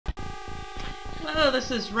Hello, this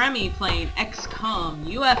is Reamy playing Xcom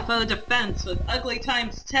UFO Defense with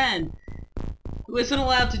Uglyx10, who isn't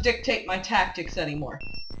allowed to dictate my tactics anymore.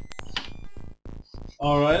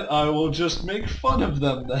 Alright, I will just make fun of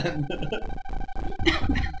them then.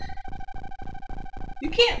 You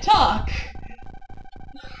can't talk!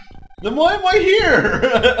 Then why am I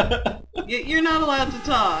here? You're not allowed to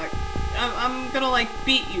talk. I'm gonna, like,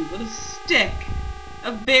 beat you with a stick.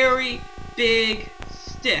 A very big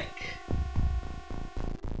stick.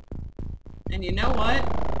 And you know what?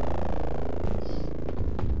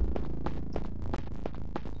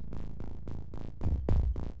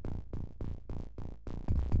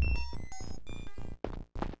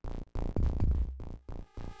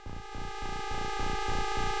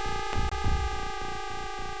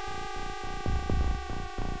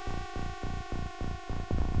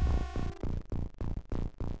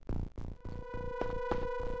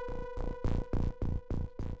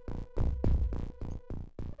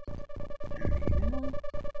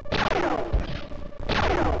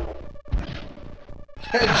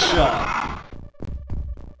 Headshot!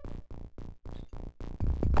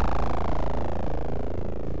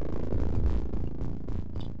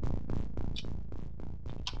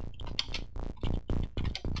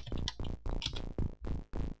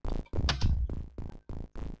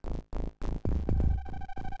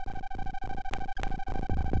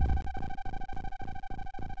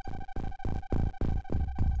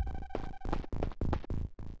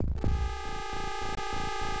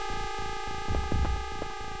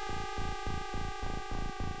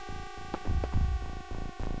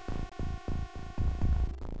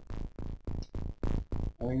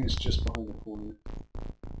 I think it's just behind the corner.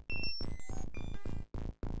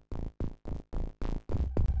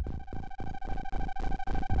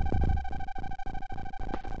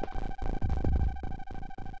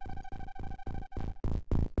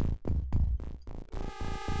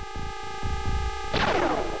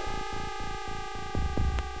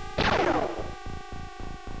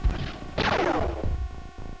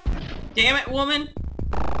 Damn it, woman!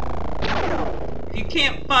 If you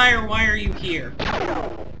can't fire, why are you here?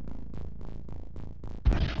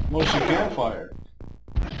 Well, she can fire.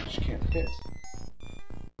 She can't hit.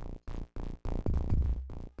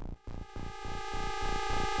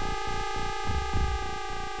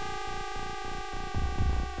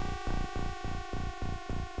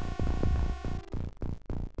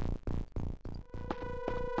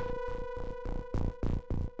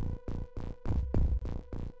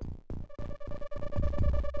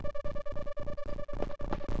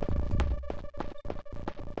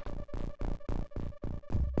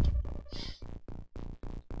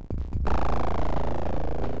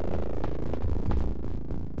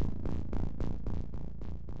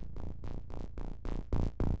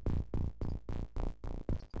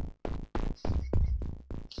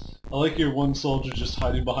 I like your one soldier just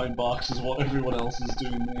hiding behind boxes while everyone else is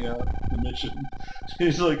doing the mission.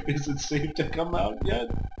 He's like, is it safe to come out yet?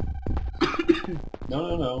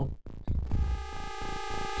 No.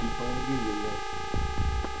 Keep playing the video yet.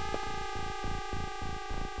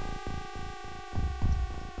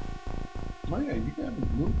 Maya, you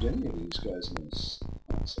haven't moved any of these guys in this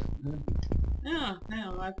second, have you?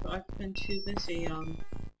 No, I've been too busy,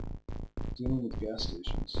 Dealing with gas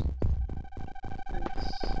stations.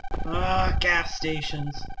 Gas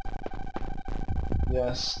stations.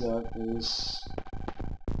 Yes, that is...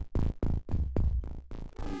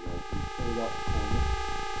 There we go, you put it up for me.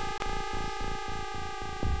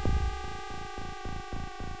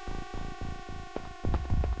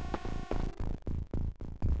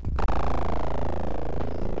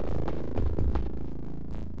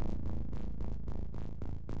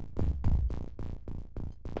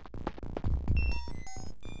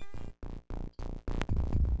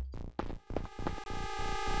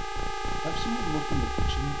 Have someone look in the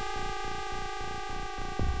kitchen.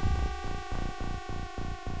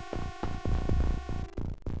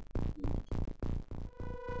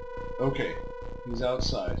 Okay, he's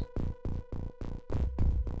outside.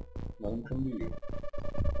 Let him come to you.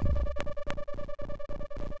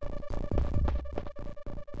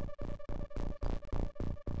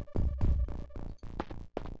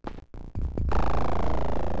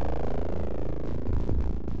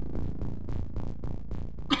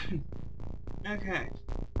 Okay.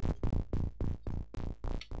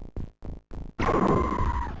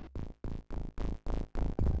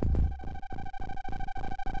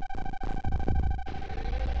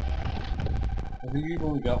 I think you've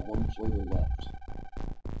only got one flavor left.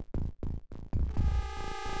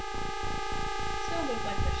 Sounded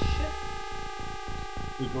like a ship.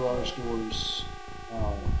 The garage doors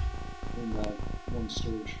in that one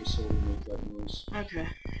storage facility make that noise. Okay.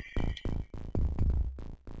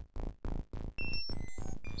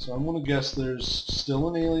 So I'm gonna guess there's still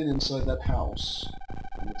an alien inside that house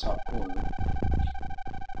in the top corner.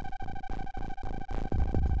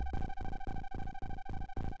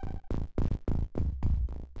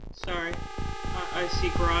 Sorry. I see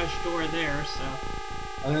garage door there, so...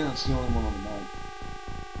 I think that's the only one on the map.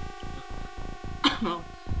 Oh,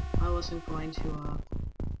 I wasn't going to,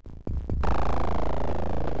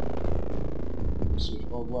 Let's see if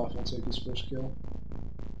Uglyx will take his first kill.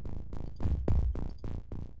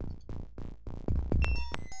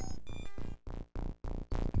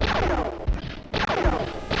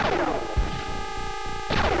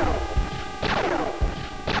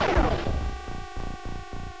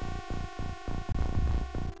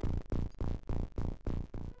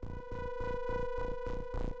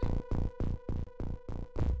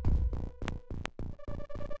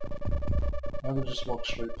 I would just walk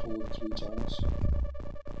straight forward 3 times.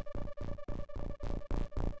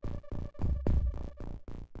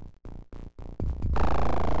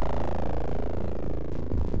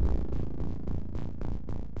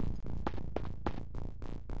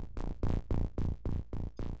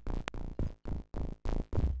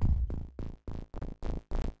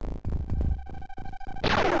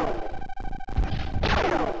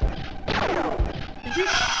 Did you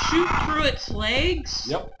shoot through its legs?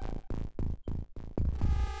 Yep.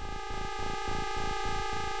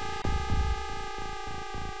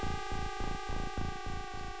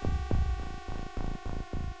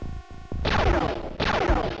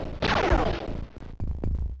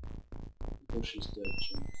 Bush is dead,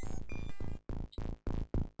 Jim.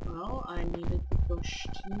 Well, I needed the bush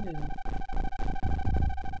to move.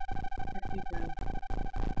 Where'd you go?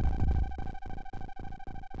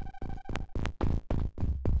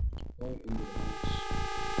 Right into the house.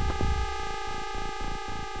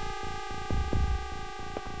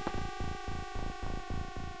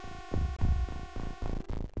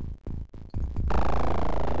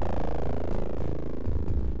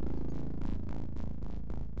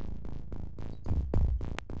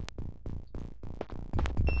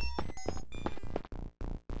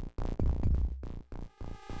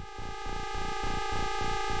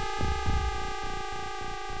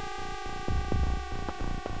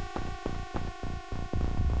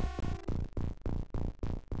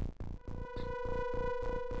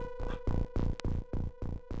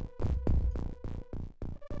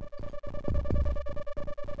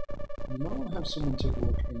 You might want to have someone take a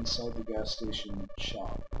look inside the gas station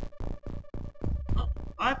shop. Oh,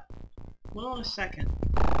 well, in a second.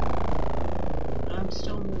 I'm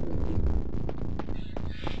still moving people.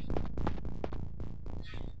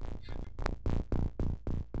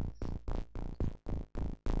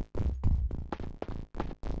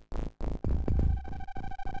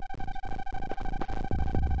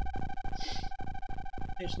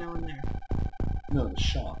 There's no one there. No, the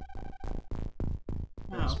shop.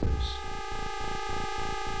 Oh. Downstairs.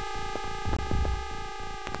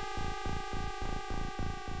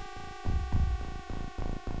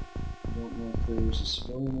 I don't know if there's a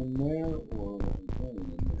civilian in there or an alien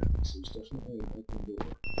in there, because there's definitely an open door.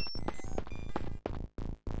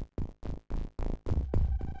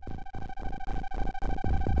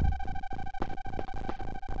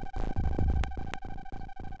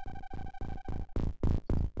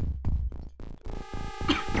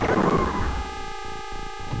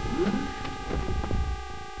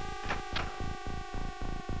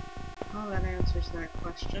 Well, that answers that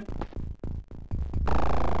question.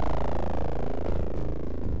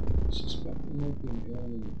 Suspect there might be an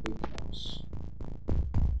alien in the big house.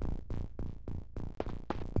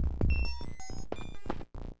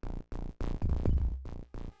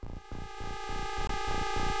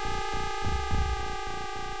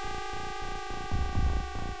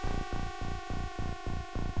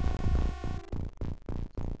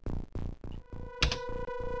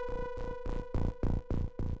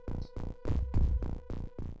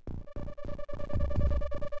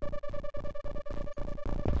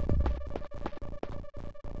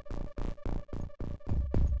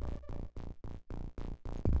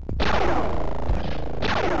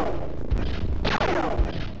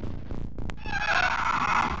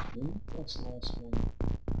 That's the last one.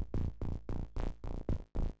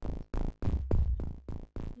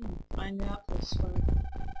 Find out this way.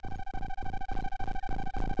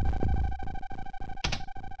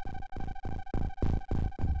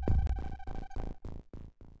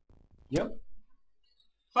 Yep.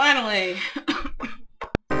 Finally!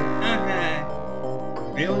 Okay.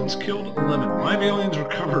 Aliens killed 11. Live aliens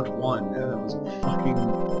recovered 1. Yeah, that was a fucking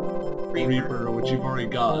Reaper, which you've already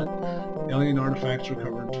got. Alien artifacts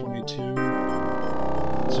recovered 22.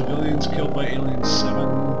 Civilians killed by aliens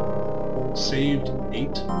 7. Saved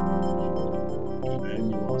 8. And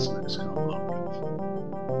you lost an Xcom operative.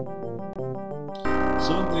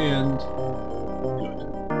 So in the end, good.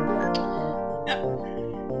 Yep.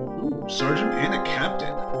 Ooh, sergeant and a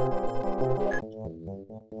captain.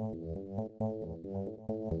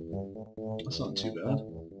 That's not too bad.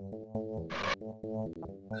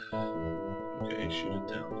 Okay, shoot it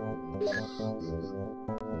down. Ooh,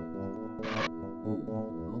 I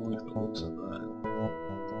don't like the looks of that.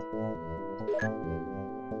 I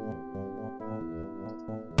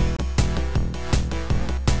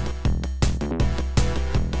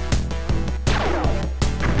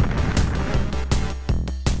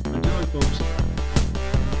do like the looks of that.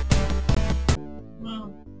 Well,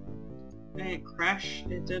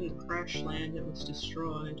 it didn't crash land, it was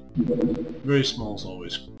destroyed. Very smalls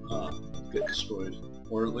always get destroyed,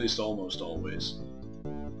 or at least almost always.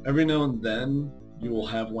 Every now and then, you will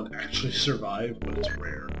have one actually survive, but it's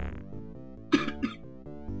rare.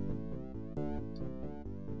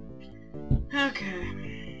 Okay.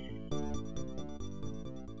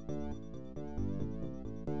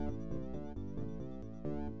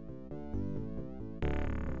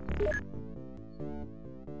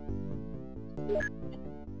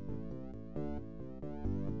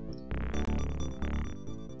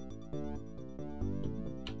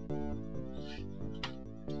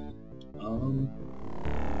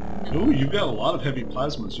 Ooh, you've got a lot of heavy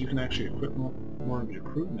plasma, so you can actually equip more of your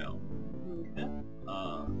crew now. Okay.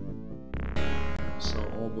 So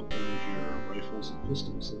all but one of your rifles and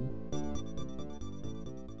pistols then.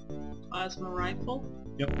 Plasma rifle?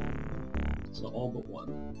 Yep. So all but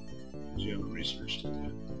one. Because you haven't researched it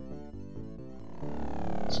yet.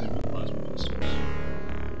 Same with plasma pistols.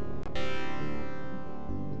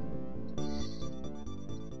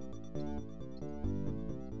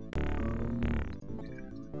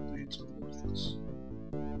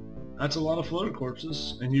 That's a lot of floater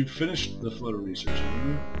corpses, and you've finished the floater research, haven't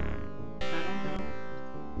you? I don't know.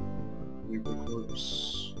 Reaper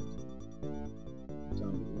corpse.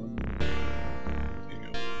 Down to 1.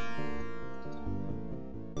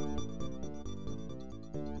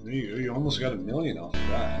 There you go. You almost got 1 million off of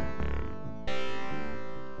that.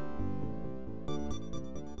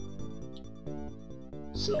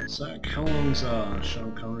 Cell sack. How long's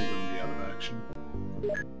Sean Connery going to be out of action?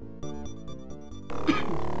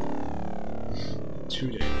 2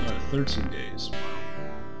 days. 13 days. Wow.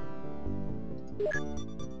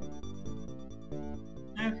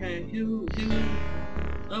 Okay, who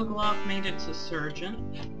Uglyx made it to Surgeon.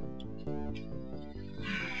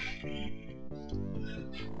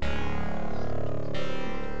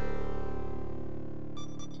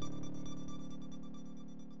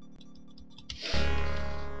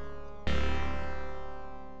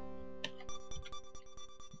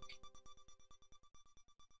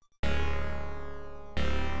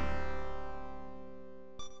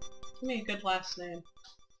 Give me a good last name.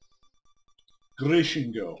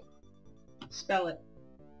 Grishingo. Spell it.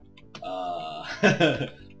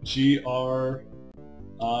 G-R-I-S-H.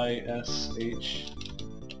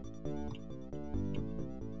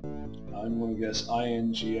 I'm gonna guess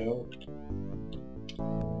I-N-G-O.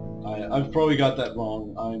 I've probably got that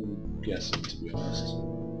wrong. I'm guessing, to be honest.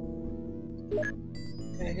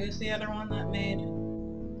 Okay, who's the other one that made?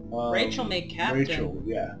 Rachel made Captain. Rachel,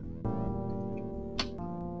 yeah.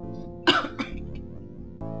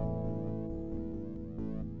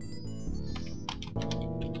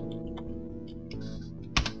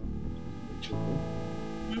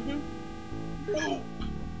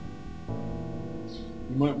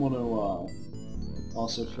 You might want to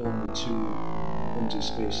also fill in the 2 empty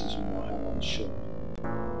spaces you now have on the ship.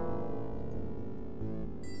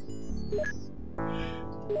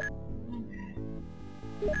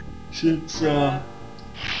 Since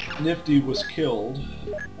Nifty was killed,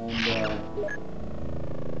 and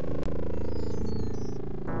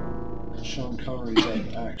Sean Connery's out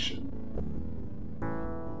of action.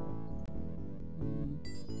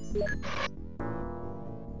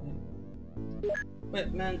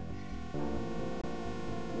 Equipment.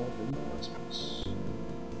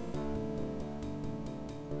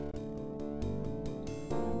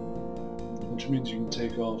 Which means you can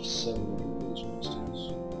take off 7 of your laser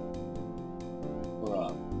pistols.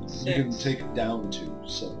 Or, you can take down to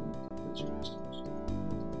 7 laser pistols.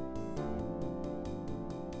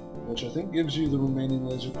 Which I think gives you the remaining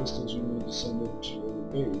laser pistols you need to send over to your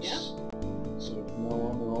other base. Yep. So from now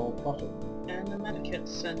on they're all profit. And the medikits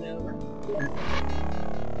send over.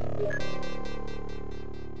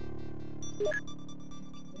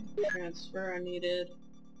 Transfer, I needed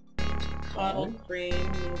Bottle green,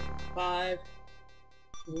 need 5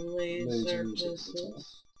 laser Lasers at the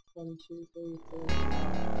missiles. 1, 2, 3, 4, 5.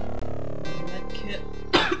 Medkit.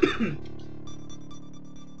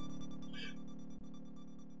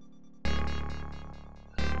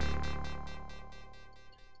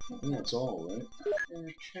 I think that's all, right?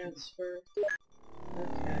 Transfer.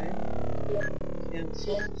 Okay.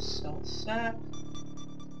 Cancel. Sell sack.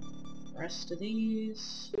 Rest of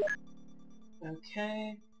these.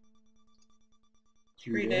 Okay.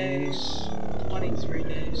 3 days. 23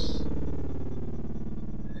 days.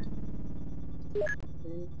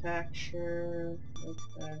 Manufacture.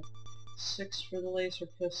 Okay. 6 for the laser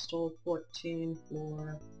pistol. 14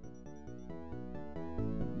 for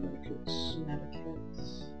Medikits.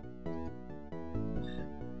 medikits.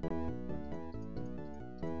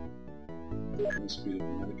 The speed of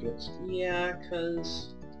the medikits. Yeah,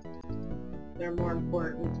 because they're more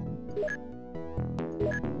important.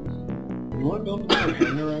 You want to build a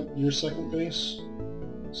hangar at your second base?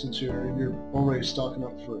 Since you're already stocking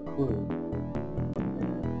up for a crew.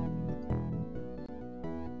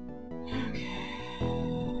 Okay.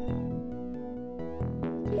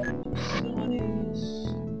 Facilities.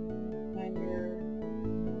 Hangar.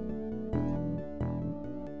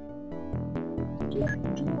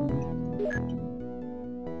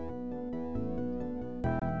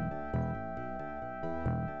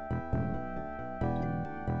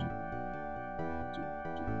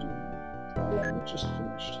 It just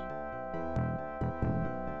finished.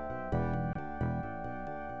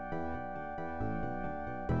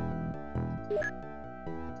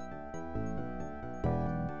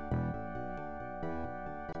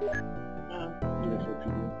 UFO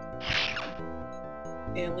PDF.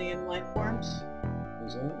 Alien life forms.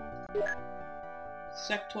 Is that?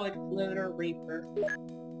 Sectoid floater reaper.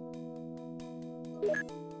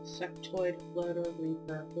 Sectoid floater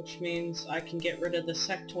reaper, which means I can get rid of the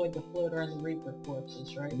sectoid, the floater, and the reaper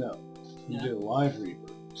corpses, right? No. You No. did a live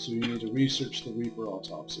Reaper, so you need to research the Reaper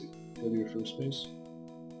autopsy. Go to your first base.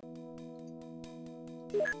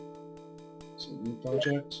 So new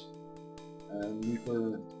project, and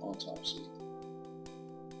Reaper autopsy.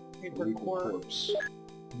 Reaper corpse.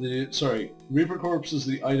 Reaper corpse is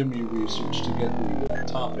the item you research to get the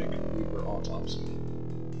topic Reaper autopsy.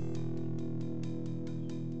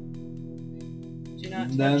 Do not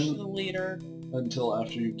touch Then- the leader. Until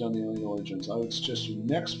after you've done the Alien Origins. I would suggest your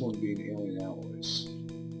next one being Alien Alloys.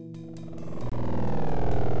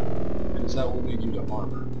 Because that will lead you to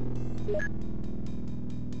armor.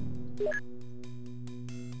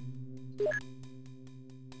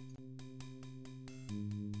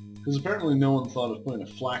 Because apparently no one thought of putting a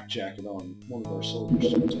flak jacket on one of our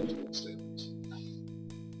soldiers to protect against aliens.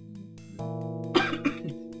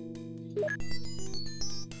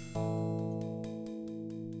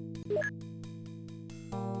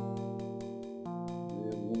 We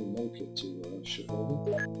have another medkit to ship over.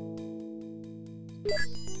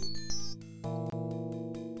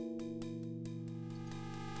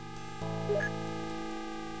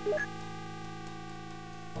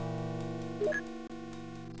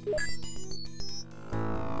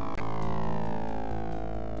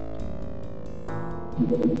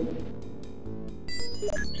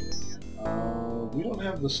 We don't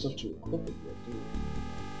have the stuff to equip it with, do we?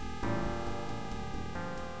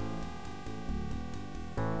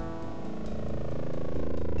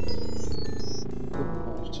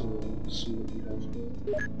 We'll have to see what we have here.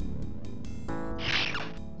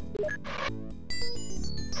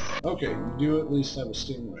 Okay, you do at least have a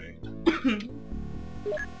Stingray.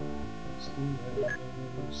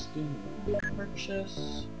 Stingray.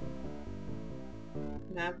 Purchase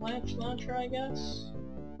an avalanche launcher, I guess.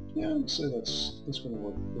 Yeah, I'd say that's going to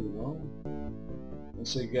work pretty well. I'd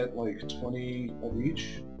say get like 20 of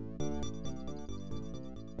each.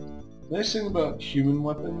 The nice thing about human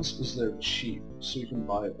weapons is they're cheap, so you can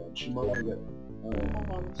buy a bunch. You might want to get... Hold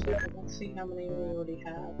on a second, let's see how many we already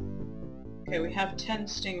have. Okay, we have 10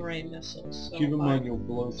 Stingray missiles, so keep in if mind you'll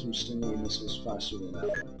blow through Stingray missiles faster than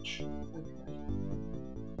Avalanche.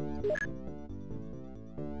 Okay.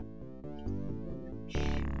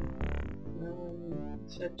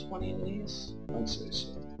 Said 20 of these. I'd say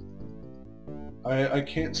so. I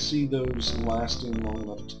can't see those lasting long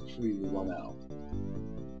enough for you to run out.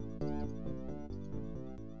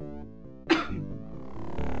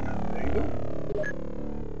 There you go.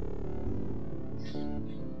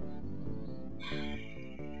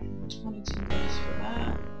 $22 for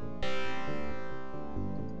that.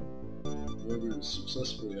 Whoever is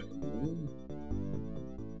successfully up and running.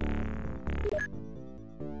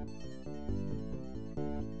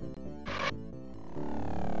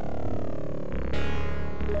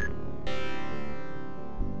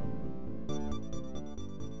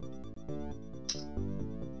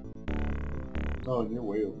 Oh, you're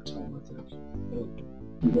way over time, I think. Oh,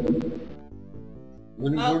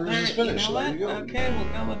 When there, is this finished? you know There what? you go. Okay,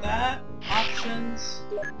 we'll go with that. Options.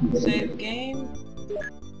 Save game.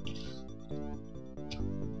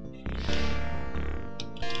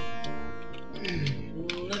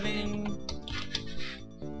 Living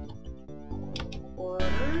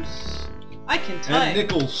quarters. I can type. And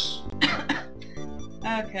nickels.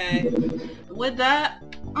 Okay. With that,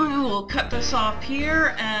 I will cut this off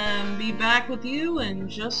here and be back with you in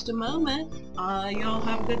just a moment. Y'all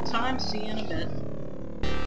have a good time. See you in a bit.